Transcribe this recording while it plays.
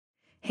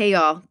Hey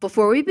y'all,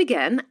 before we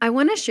begin, I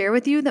want to share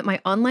with you that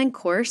my online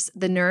course,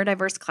 The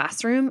Neurodiverse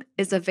Classroom,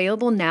 is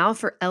available now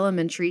for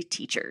elementary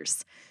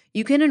teachers.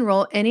 You can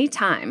enroll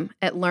anytime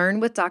at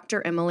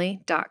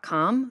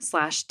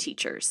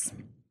learnwithdremily.com/teachers.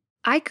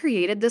 I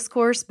created this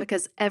course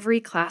because every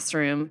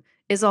classroom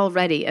is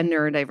already a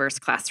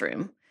neurodiverse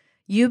classroom.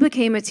 You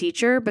became a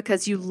teacher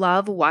because you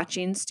love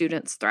watching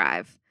students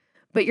thrive,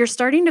 but you're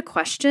starting to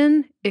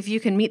question if you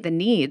can meet the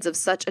needs of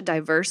such a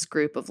diverse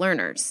group of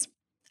learners.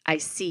 I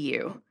see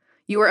you.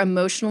 You are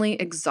emotionally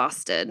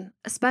exhausted,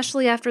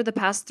 especially after the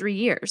past 3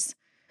 years,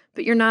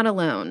 but you're not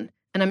alone,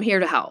 and I'm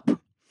here to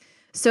help.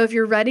 So if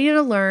you're ready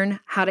to learn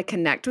how to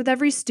connect with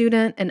every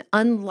student and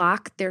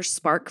unlock their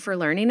spark for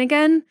learning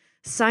again,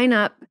 sign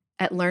up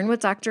at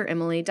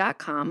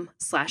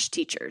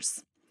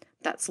learnwithdremily.com/teachers.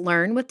 That's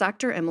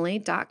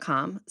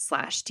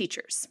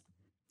learnwithdremily.com/teachers.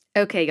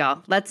 Okay,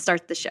 y'all, let's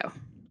start the show.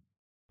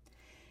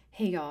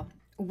 Hey, y'all.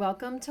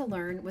 Welcome to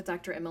Learn with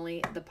Dr.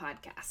 Emily, the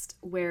podcast,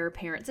 where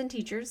parents and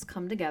teachers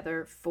come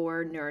together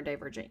for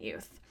neurodivergent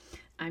youth.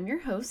 I'm your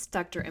host,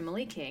 Dr.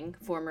 Emily King,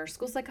 former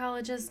school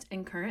psychologist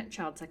and current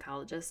child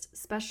psychologist,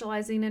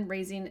 specializing in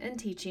raising and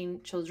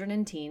teaching children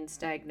and teens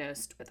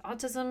diagnosed with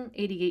autism,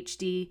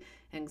 ADHD,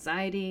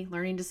 anxiety,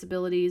 learning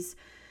disabilities,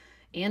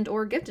 and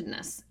or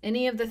giftedness,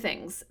 any of the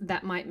things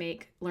that might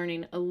make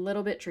learning a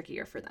little bit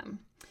trickier for them.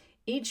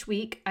 Each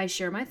week, I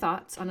share my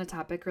thoughts on a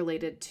topic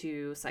related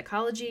to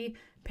psychology,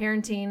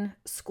 parenting,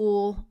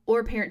 school,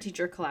 or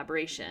parent-teacher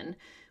collaboration,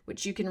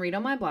 which you can read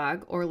on my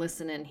blog or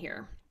listen in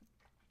here.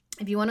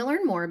 If you want to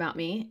learn more about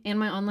me and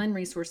my online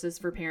resources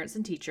for parents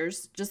and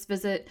teachers, just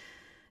visit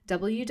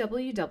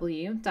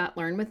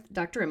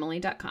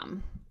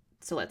www.learnwithdremily.com.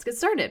 So let's get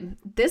started.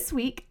 This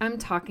week, I'm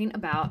talking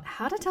about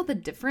how to tell the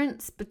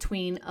difference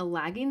between a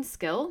lagging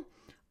skill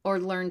or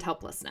learned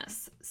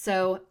helplessness.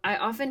 So I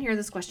often hear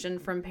this question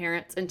from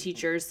parents and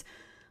teachers,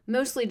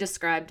 mostly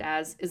described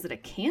as, is it a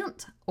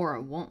can't or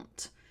a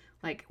won't?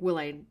 Like, will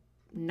I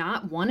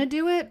not want to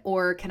do it,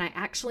 or can I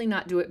actually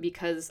not do it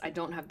because I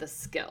don't have the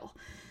skill?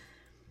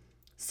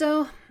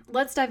 So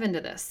let's dive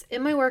into this.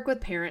 In my work with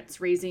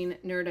parents raising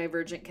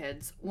neurodivergent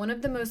kids, one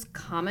of the most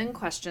common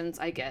questions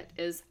I get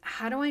is,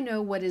 how do I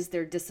know what is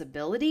their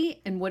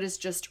disability and what is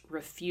just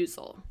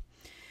refusal?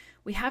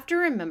 We have to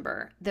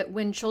remember that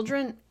when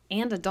children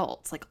and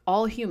adults, like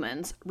all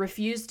humans,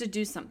 refuse to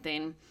do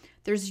something,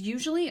 there's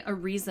usually a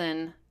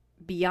reason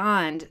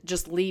beyond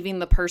just leaving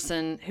the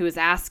person who is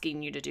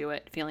asking you to do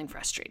it feeling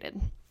frustrated.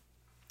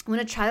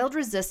 When a child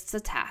resists a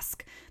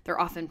task, they're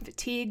often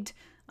fatigued,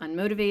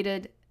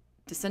 unmotivated,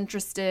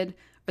 disinterested,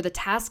 or the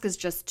task is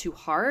just too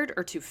hard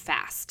or too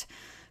fast.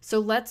 So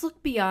let's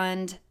look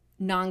beyond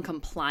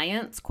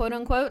non-compliance, quote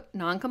unquote,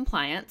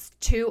 non-compliance,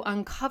 to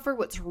uncover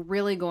what's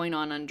really going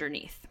on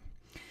underneath.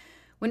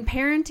 When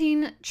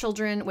parenting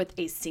children with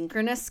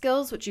asynchronous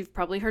skills, which you've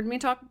probably heard me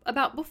talk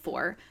about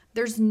before,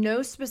 there's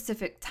no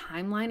specific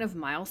timeline of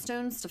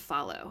milestones to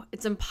follow.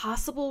 It's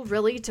impossible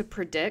really to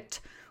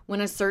predict when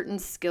a certain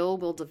skill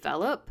will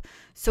develop,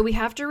 so we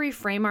have to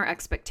reframe our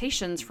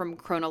expectations from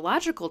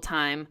chronological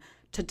time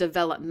to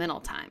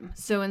developmental time.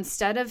 So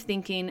instead of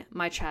thinking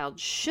my child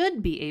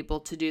should be able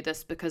to do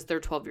this because they're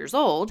 12 years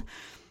old,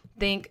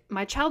 think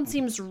my child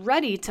seems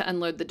ready to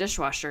unload the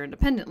dishwasher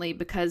independently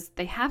because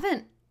they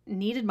haven't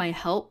needed my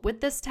help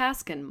with this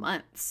task in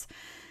months.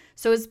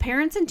 So as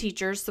parents and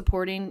teachers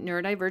supporting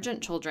neurodivergent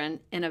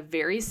children in a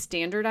very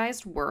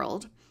standardized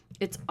world,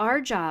 it's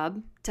our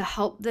job to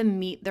help them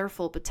meet their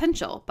full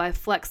potential by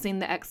flexing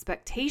the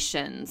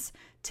expectations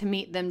to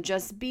meet them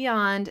just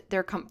beyond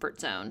their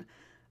comfort zone,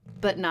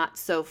 but not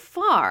so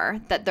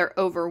far that their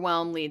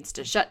overwhelm leads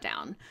to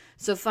shutdown.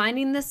 So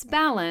finding this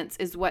balance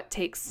is what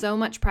takes so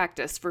much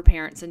practice for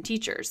parents and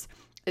teachers.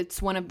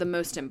 It's one of the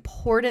most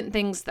important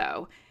things,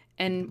 though,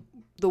 and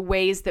the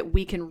ways that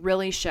we can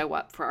really show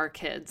up for our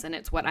kids. And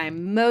it's what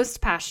I'm most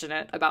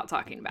passionate about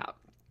talking about.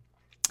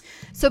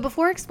 So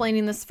before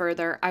explaining this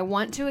further, I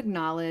want to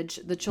acknowledge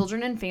the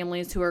children and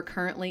families who are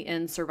currently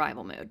in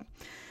survival mode.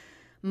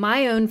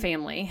 My own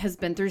family has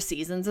been through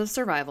seasons of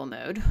survival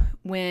mode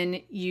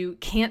when you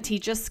can't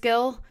teach a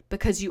skill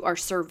because you are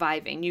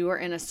surviving. You are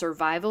in a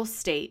survival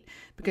state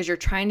because you're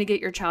trying to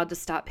get your child to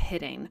stop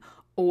hitting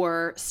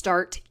or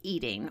start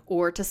eating,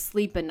 or to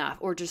sleep enough,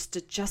 or just to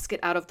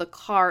get out of the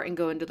car and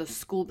go into the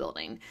school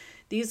building.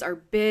 These are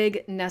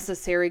big,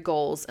 necessary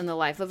goals in the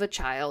life of a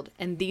child,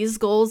 and these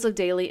goals of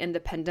daily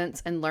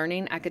independence and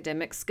learning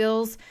academic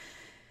skills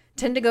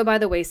tend to go by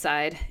the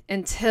wayside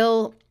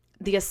until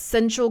the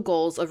essential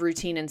goals of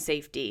routine and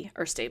safety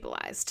are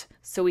stabilized.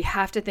 So we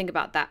have to think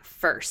about that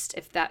first,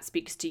 if that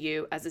speaks to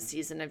you as a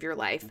season of your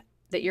life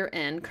that you're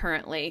in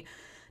currently.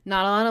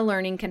 Not a lot of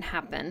learning can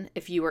happen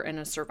if you are in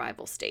a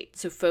survival state.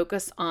 So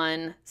focus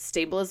on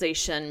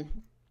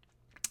stabilization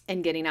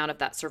and getting out of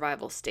that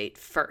survival state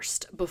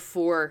first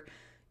before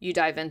you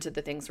dive into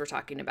the things we're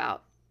talking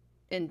about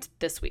in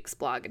this week's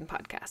blog and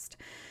podcast.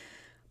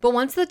 But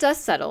once the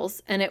dust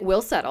settles, and it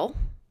will settle,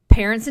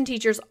 parents and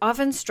teachers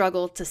often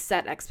struggle to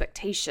set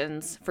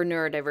expectations for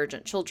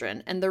neurodivergent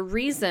children. And the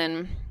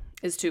reason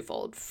is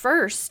twofold.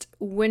 First,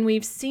 when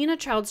we've seen a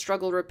child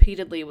struggle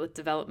repeatedly with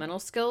developmental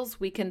skills,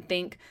 we can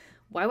think,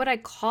 why would I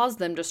cause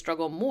them to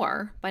struggle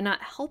more by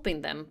not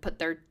helping them put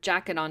their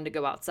jacket on to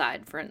go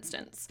outside, for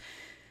instance?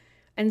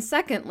 And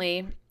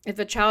secondly, if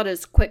a child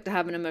is quick to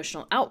have an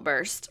emotional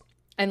outburst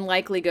and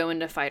likely go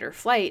into fight or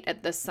flight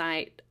at the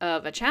sight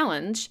of a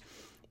challenge,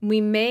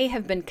 we may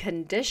have been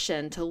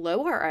conditioned to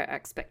lower our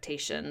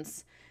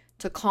expectations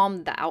to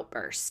calm the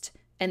outburst.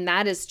 And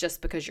that is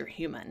just because you're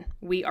human.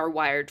 We are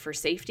wired for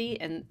safety,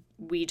 and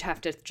we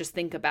have to just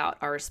think about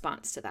our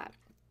response to that.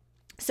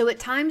 So at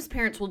times,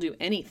 parents will do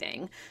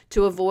anything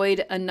to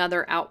avoid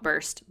another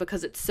outburst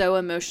because it's so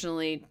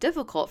emotionally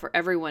difficult for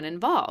everyone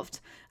involved.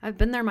 I've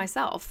been there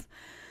myself.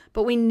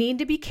 But we need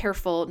to be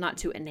careful not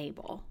to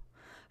enable.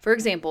 For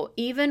example,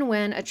 even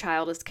when a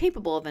child is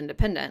capable of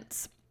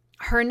independence,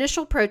 her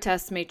initial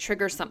protests may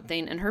trigger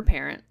something in her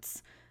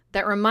parents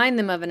that remind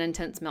them of an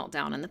intense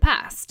meltdown in the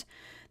past.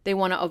 They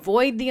want to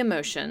avoid the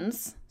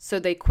emotions, so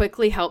they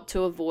quickly help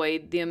to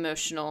avoid the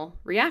emotional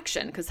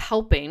reaction because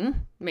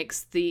helping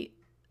makes the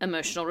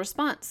emotional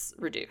response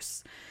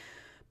reduce.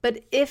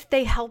 But if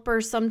they help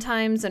her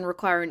sometimes and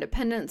require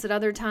independence at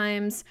other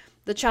times,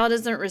 the child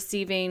isn't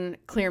receiving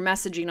clear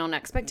messaging on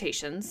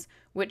expectations,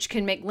 which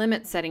can make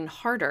limit setting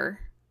harder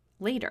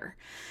later.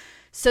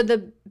 So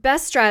the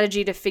best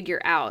strategy to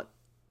figure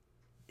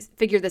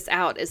this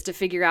out is to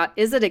figure out,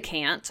 is it a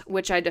can't,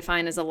 which I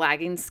define as a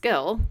lagging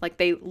skill, like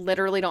they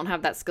literally don't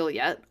have that skill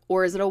yet,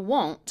 or is it a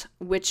won't,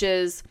 which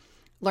is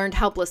learned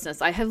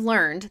helplessness. I have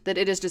learned that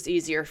it is just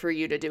easier for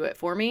you to do it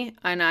for me,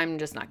 and I'm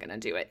just not going to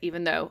do it,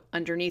 even though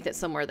underneath it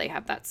somewhere they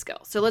have that skill.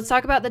 So let's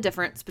talk about the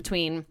difference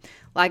between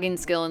lagging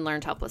skill and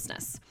learned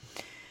helplessness.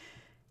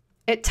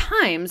 At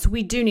times,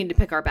 we do need to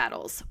pick our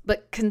battles,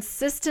 but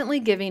consistently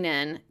giving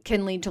in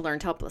can lead to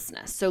learned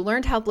helplessness. So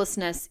learned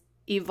helplessness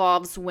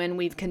evolves when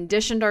we've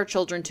conditioned our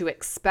children to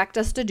expect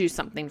us to do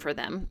something for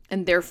them,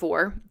 and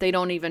therefore they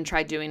don't even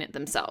try doing it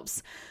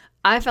themselves.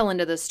 I fell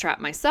into this trap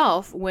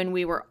myself when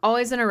we were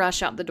always in a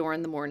rush out the door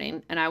in the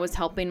morning, and I was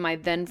helping my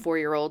then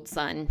 4-year-old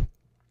son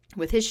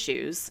with his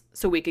shoes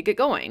so we could get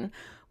going.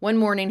 One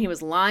morning he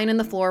was lying on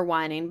the floor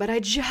whining, but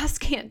I just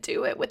can't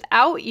do it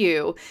without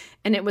you.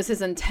 And it was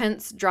his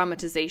intense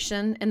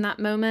dramatization in that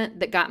moment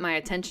that got my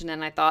attention,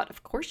 and I thought,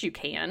 of course you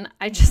can.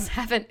 I just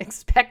haven't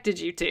expected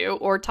you to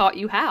or taught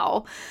you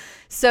how.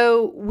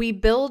 So we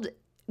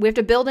have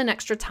to build an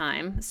extra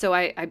time. So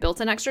I built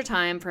an extra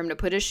time for him to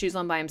put his shoes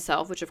on by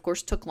himself, which of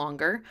course took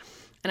longer.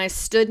 And I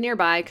stood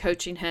nearby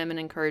coaching him and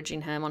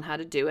encouraging him on how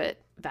to do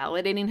it,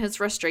 validating his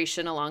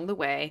frustration along the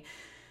way.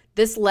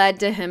 This led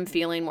to him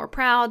feeling more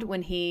proud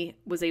when he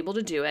was able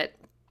to do it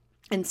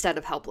instead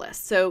of helpless.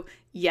 So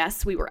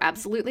yes, we were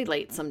absolutely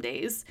late some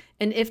days.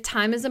 And if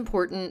time is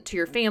important to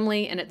your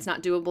family and it's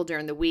not doable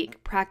during the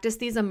week, practice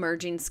these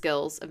emerging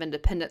skills of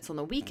independence on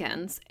the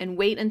weekends and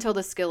wait until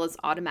the skill is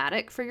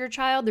automatic for your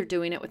child. They're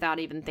doing it without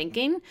even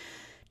thinking,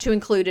 to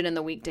include it in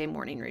the weekday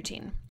morning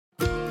routine.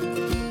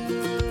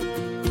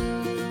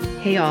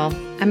 Hey y'all,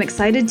 I'm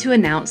excited to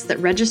announce that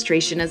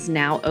registration is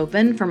now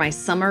open for my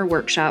summer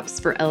workshops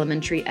for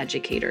elementary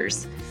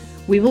educators.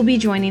 We will be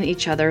joining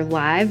each other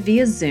live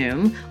via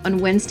Zoom on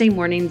Wednesday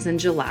mornings in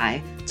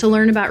July to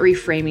learn about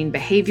reframing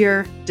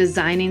behavior,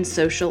 designing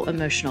social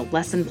emotional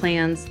lesson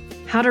plans,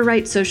 how to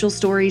write social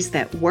stories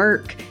that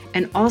work,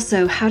 and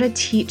also how to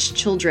teach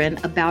children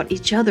about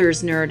each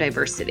other's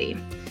neurodiversity.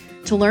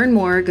 To learn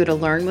more, go to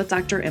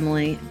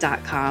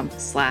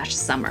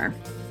learnwithdremily.com/summer.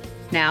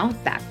 Now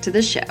back to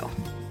the show.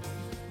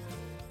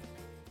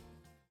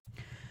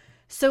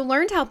 So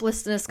learned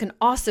helplessness can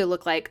also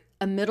look like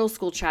a middle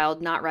school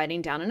child not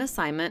writing down an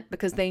assignment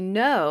because they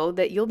know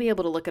that you'll be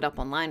able to look it up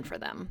online for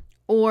them,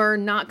 or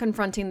not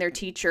confronting their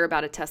teacher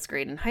about a test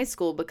grade in high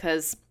school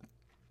because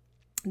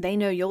they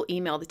know you'll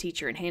email the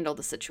teacher and handle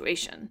the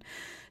situation.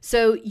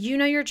 So you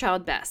know your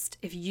child best.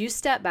 If you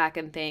step back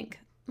and think,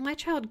 my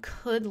child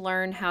could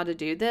learn how to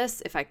do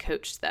this if I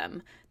coached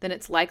them, then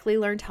it's likely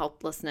learned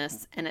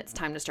helplessness and it's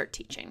time to start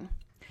teaching.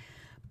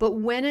 But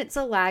when it's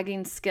a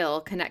lagging skill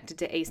connected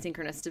to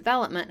asynchronous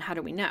development, how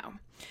do we know?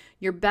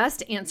 Your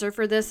best answer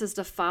for this is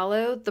to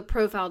follow the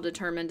profile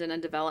determined in a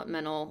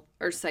developmental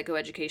or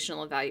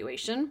psychoeducational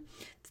evaluation.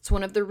 It's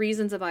one of the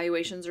reasons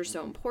evaluations are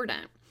so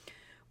important.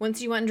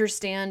 Once you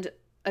understand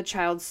a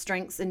child's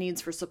strengths and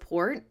needs for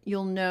support,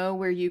 you'll know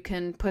where you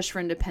can push for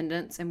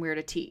independence and where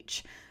to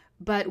teach.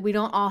 But we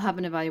don't all have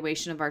an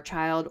evaluation of our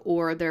child,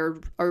 or there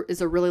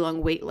is a really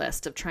long wait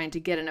list of trying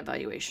to get an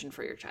evaluation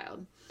for your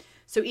child.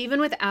 So even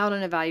without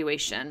an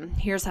evaluation,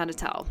 here's how to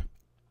tell.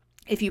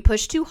 If you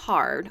push too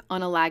hard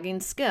on a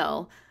lagging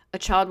skill, a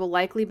child will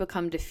likely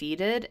become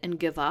defeated and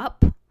give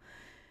up,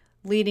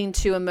 leading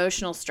to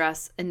emotional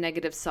stress and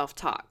negative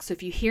self-talk. So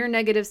if you hear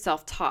negative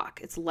self-talk,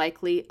 it's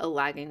likely a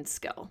lagging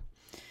skill.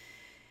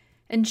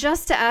 And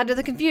just to add to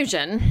the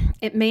confusion,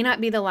 it may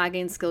not be the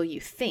lagging skill you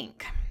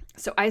think.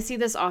 So I see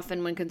this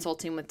often when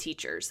consulting with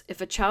teachers. If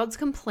a child's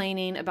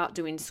complaining about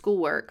doing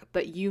schoolwork,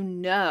 but you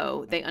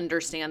know they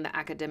understand the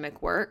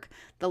academic work,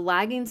 the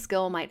lagging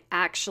skill might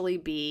actually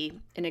be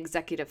an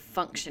executive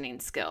functioning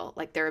skill,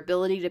 like their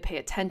ability to pay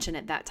attention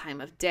at that time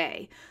of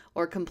day,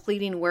 or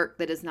completing work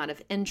that is not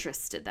of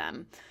interest to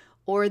them.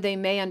 Or they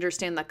may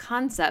understand the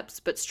concepts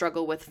but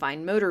struggle with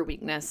fine motor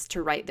weakness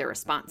to write their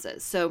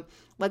responses. So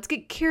let's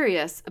get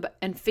curious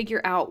and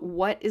figure out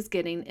what is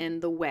getting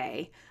in the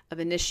way of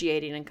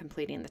initiating and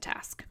completing the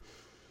task.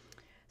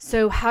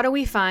 So how do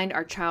we find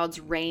our child's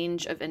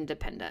range of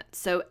independence?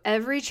 So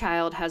every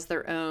child has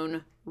their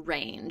own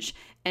range,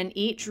 and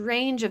each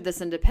range of this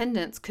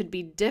independence could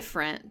be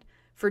different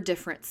for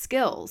different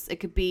skills. It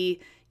could be,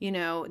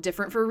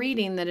 different for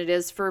reading than it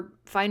is for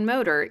fine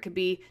motor. It could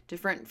be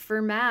different for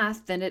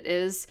math than it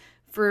is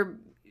for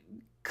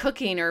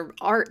cooking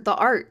or the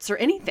arts or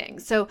anything.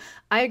 So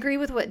I agree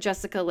with what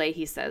Jessica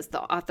Lahey says,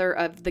 the author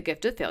of The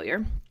Gift of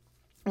Failure,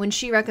 when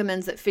she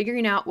recommends that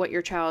figuring out what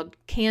your child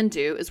can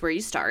do is where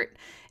you start,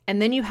 and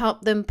then you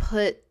help them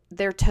put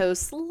their toes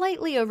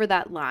slightly over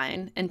that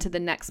line into the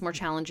next more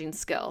challenging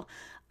skill.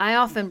 I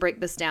often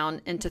break this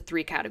down into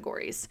 3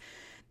 categories.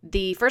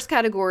 The first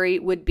category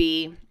would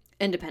be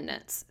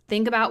independence.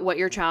 Think about what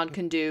your child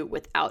can do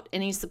without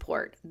any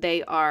support.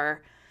 They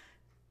are,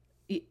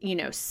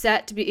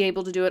 set to be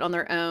able to do it on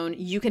their own.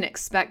 You can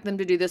expect them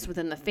to do this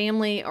within the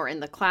family or in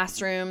the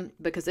classroom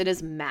because it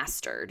is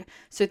mastered.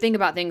 So think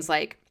about things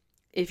like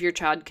if your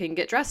child can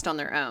get dressed on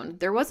their own.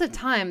 There was a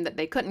time that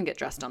they couldn't get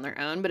dressed on their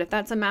own, but if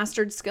that's a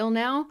mastered skill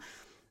now,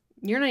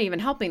 you're not even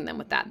helping them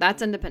with that.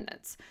 That's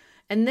independence.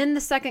 And then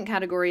the second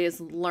category is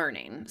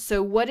learning.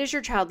 So what is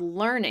your child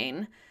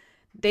learning?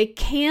 They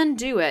can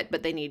do it,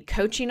 but they need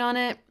coaching on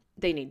it.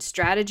 They need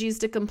strategies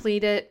to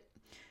complete it.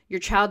 Your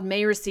child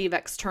may receive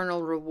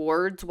external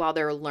rewards while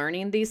they're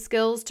learning these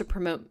skills to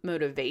promote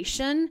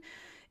motivation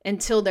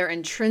until they're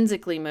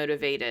intrinsically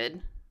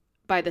motivated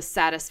by the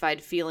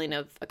satisfied feeling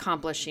of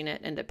accomplishing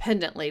it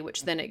independently,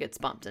 which then it gets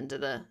bumped into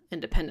the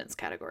independence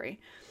category.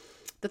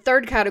 The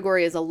third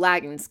category is a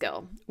lagging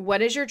skill.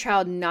 What is your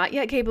child not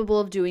yet capable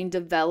of doing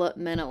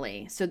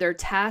developmentally? So they're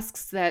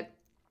tasks that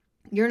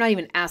you're not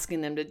even asking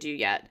them to do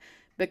yet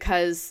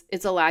because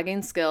it's a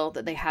lagging skill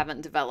that they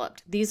haven't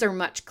developed. These are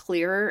much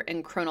clearer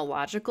in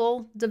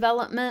chronological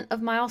development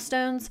of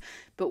milestones,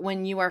 but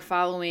when you are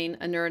following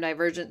a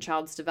neurodivergent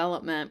child's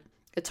development,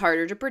 it's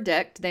harder to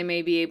predict. They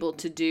may be able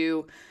to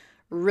do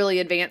really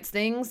advanced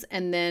things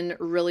and then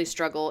really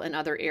struggle in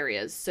other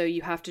areas. So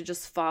you have to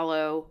just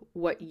follow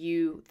what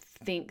you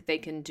think they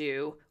can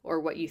do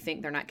or what you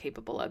think they're not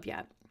capable of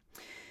yet.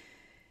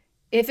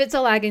 If it's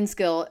a lagging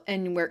skill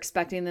and we're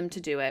expecting them to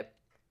do it,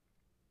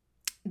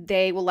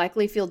 they will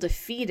likely feel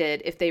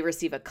defeated if they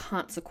receive a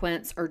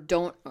consequence or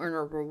don't earn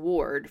a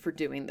reward for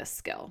doing this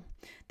skill.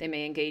 They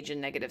may engage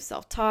in negative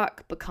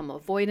self-talk, become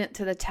avoidant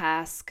to the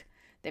task.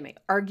 They may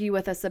argue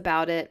with us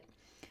about it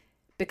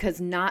because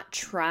not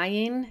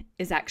trying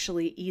is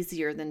actually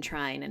easier than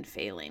trying and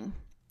failing.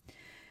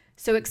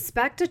 So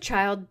expect a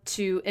child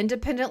to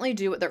independently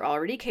do what they're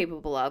already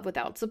capable of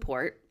without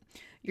support.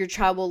 Your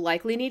child will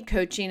likely need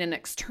coaching and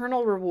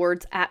external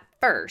rewards at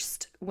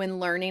first when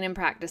learning and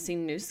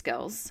practicing new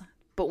skills.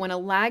 But when a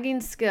lagging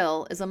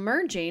skill is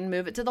emerging,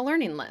 move it to the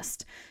learning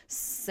list.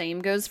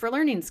 Same goes for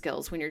learning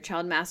skills. When your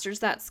child masters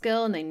that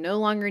skill and they no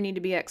longer need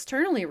to be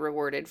externally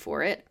rewarded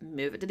for it,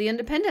 move it to the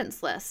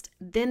independence list.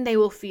 Then they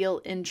will feel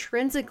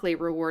intrinsically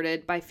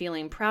rewarded by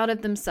feeling proud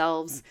of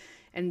themselves.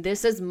 And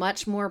this is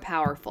much more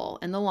powerful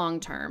in the long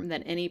term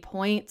than any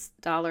points,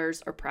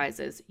 dollars, or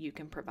prizes you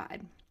can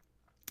provide.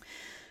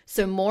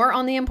 So more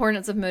on the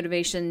importance of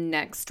motivation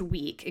next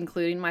week,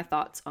 including my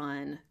thoughts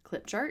on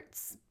clip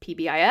charts,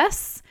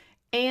 PBIS,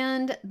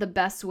 and the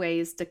best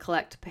ways to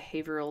collect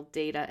behavioral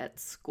data at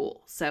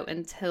school. So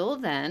until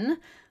then,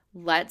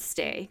 let's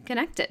stay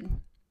connected.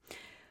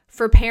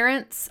 For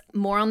parents,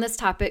 more on this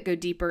topic, go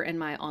deeper in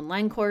my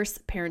online course,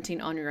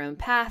 Parenting on Your Own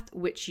Path,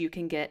 which you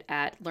can get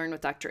at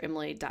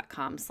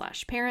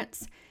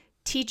learnwithdremily.com/parents.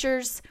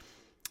 Teachers,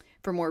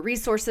 for more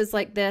resources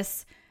like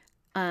this,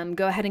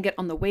 go ahead and get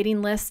on the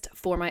waiting list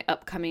for my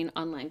upcoming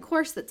online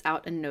course that's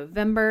out in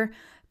November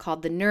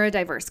called The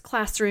Neurodiverse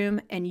Classroom,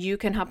 and you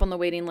can hop on the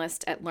waiting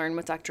list at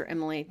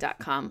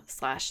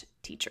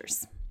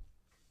learnwithdremily.com/teachers.